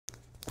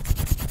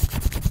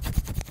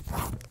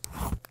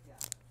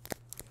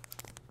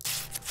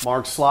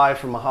Mark Sly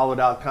from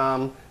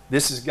Mahalo.com.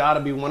 This has got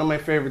to be one of my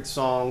favorite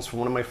songs from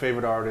one of my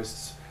favorite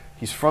artists.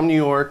 He's from New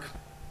York.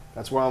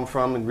 That's where I'm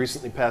from and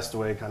recently passed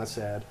away, kind of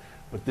sad.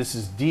 But this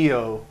is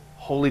Dio,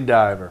 Holy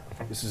Diver.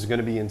 This is going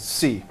to be in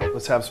C.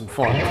 Let's have some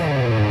fun.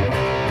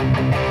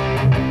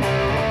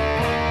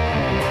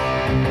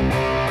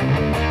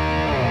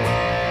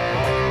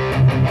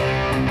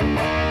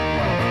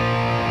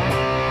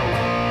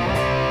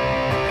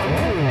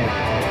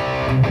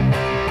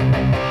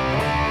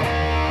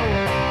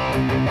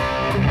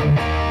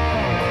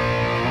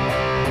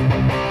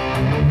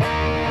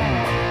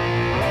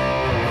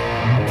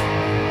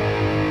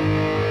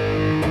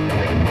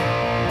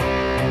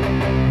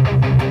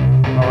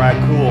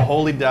 Alright, cool.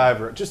 Holy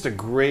Diver. Just a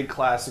great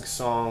classic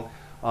song.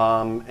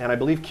 And I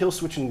believe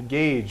Killswitch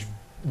Engage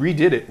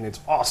redid it, and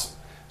it's awesome.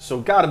 So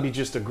gotta be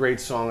just a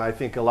great song. I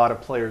think a lot of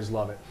players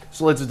love it.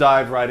 So let's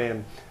dive right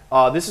in.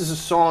 This is a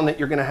song that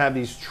you're gonna have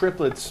these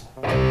triplets.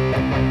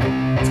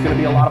 It's gonna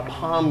be a lot of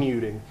palm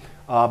muting.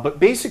 But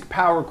basic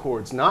power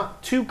chords,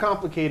 not too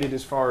complicated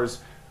as far as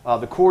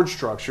the chord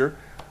structure.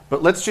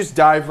 But let's just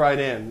dive right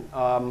in.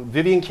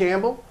 Vivian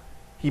Campbell,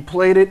 he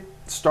played it.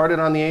 Started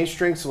on the A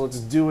string, so let's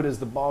do it as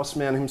the boss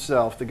man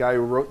himself, the guy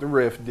who wrote the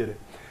riff, did it.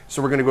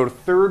 So we're going to go to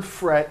 3rd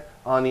fret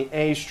on the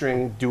A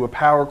string, do a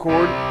power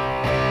chord.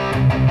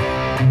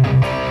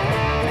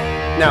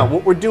 Now,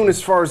 what we're doing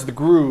as far as the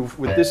groove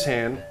with this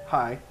hand,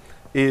 hi,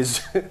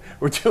 is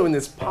we're doing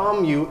this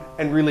palm mute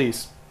and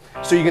release.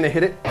 So you're going to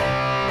hit it.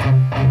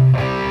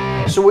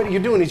 So what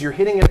you're doing is you're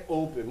hitting it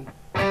open,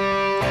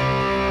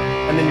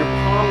 and then you're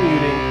palm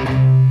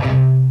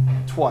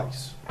muting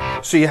twice.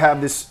 So you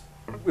have this.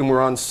 And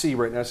we're on C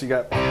right now, so you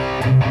got, we're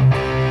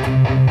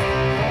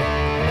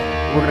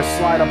going to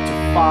slide up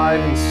to 5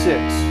 and 6.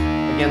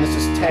 Again, this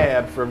is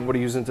tab for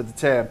everybody who's into the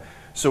tab.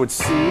 So it's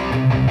C,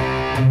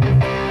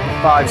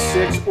 5,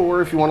 6,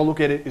 or if you want to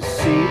look at it, is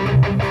C, D, E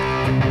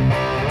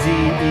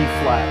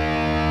flat.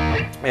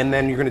 And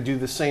then you're going to do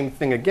the same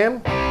thing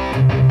again.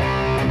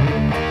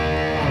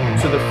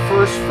 So the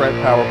 1st fret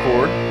power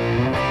chord.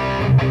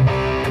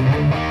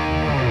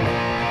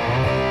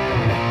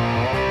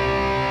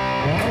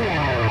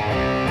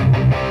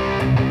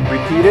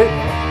 Repeat it.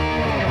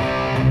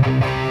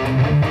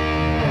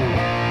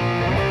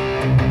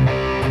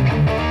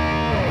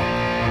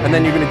 And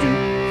then you're going to do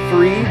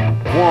 3,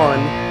 1,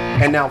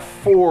 and now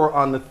 4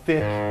 on the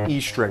 5th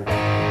E string.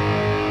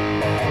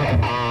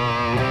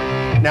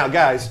 Now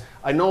guys,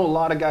 I know a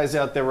lot of guys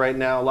out there right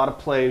now, a lot of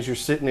players, you're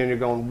sitting there and you're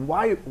going,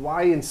 why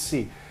in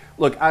C?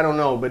 Look, I don't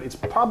know, but it's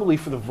probably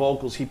for the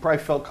vocals. He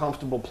probably felt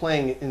comfortable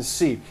playing it in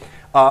C.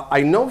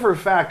 I know for a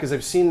fact, because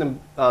I've seen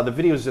them, the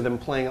videos of them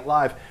playing it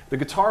live, the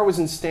guitar was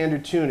in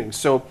standard tuning.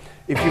 So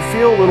if you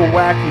feel a little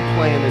wacky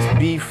playing this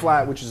B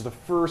flat, which is the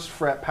 1st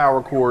fret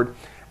power chord,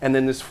 and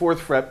then this 4th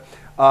fret,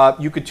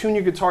 you could tune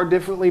your guitar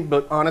differently,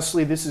 but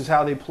honestly, this is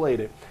how they played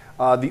it.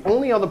 The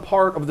only other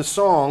part of the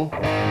song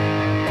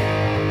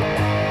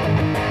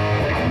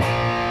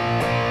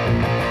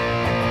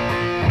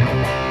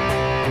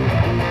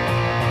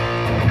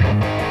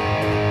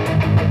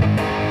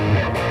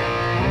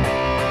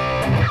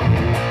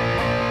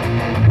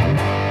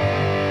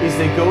is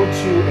they go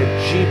to a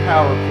G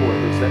power chord.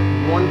 There's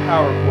that one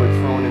power chord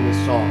thrown in this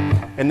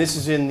song, and this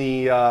is in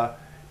the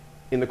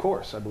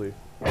chorus, I believe.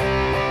 Right?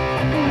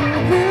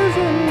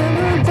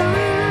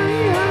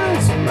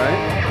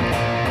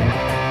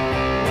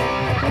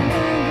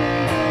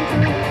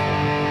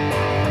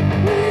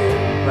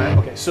 Right.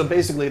 Okay. So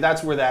basically,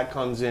 that's where that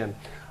comes in.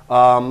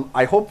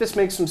 I hope this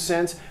makes some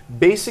sense.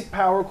 Basic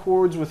power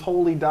chords with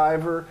Holy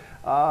Diver.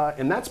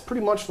 And that's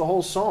pretty much the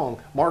whole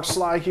song. Mark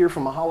Sly here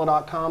from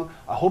Mahalo.com.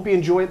 I hope you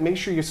enjoy it. Make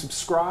sure you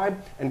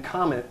subscribe and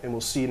comment, and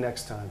we'll see you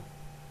next time.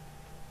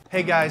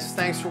 Hey guys,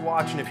 thanks for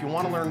watching. If you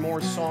want to learn more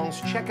songs,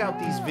 check out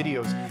these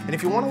videos. And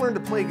if you want to learn to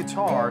play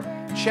guitar,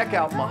 check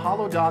out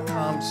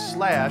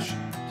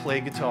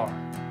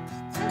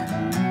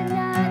Mahalo.com/playguitar.